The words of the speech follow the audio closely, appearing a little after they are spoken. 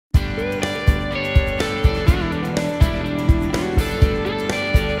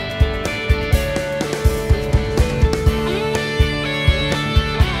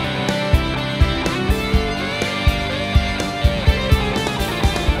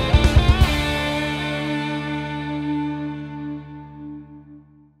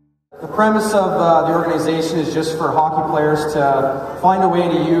premise of the organization is just for hockey players to find a way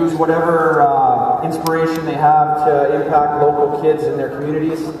to use whatever inspiration they have to impact local kids in their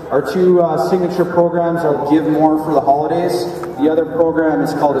communities. Our two signature programs are Give More for the holidays. The other program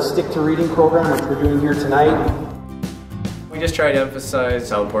is called a Stick to Reading program, which we're doing here tonight. We just try to emphasize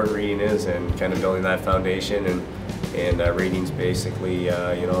how important reading is and kind of building that foundation, and reading's basically,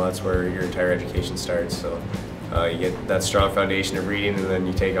 you know, that's where your entire education starts. So you get that strong foundation of reading, and then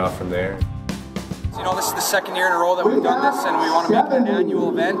you take off from there. You know, this is the second year in a row that we've done this, and we want to make it an annual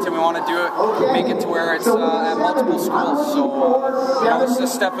event, and we want to do it, make it to where it's at multiple schools. So, you know, this is a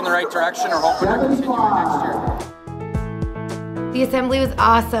step in the right direction. We're hoping to continue it next year. The assembly was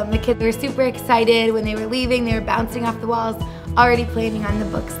awesome. The kids were super excited. When they were leaving, they were bouncing off the walls, already planning on the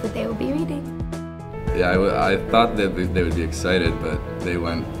books that they will be reading. Yeah, I thought that they would be excited, but they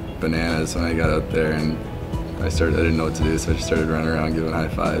went bananas when I got out there, and I didn't know what to do, so I just started running around giving high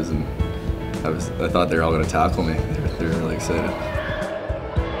fives, and I thought they were all going to tackle me. They were really excited.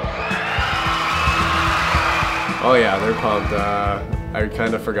 Oh yeah, they're pumped. I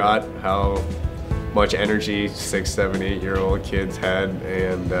kind of forgot how much energy 6, 7, 8-year-old kids had,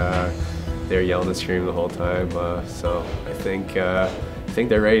 and they were yelling and screaming the whole time. So I think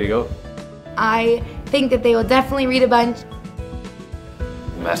they're ready to go. I think that they will definitely read a bunch.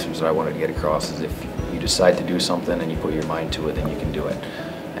 The message that I wanted to get across is if you decide to do something and you put your mind to it, then you can do it.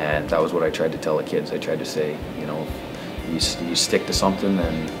 And that was what I tried to tell the kids. I tried to say, you know, you stick to something,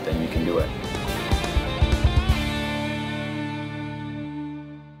 then you can do it.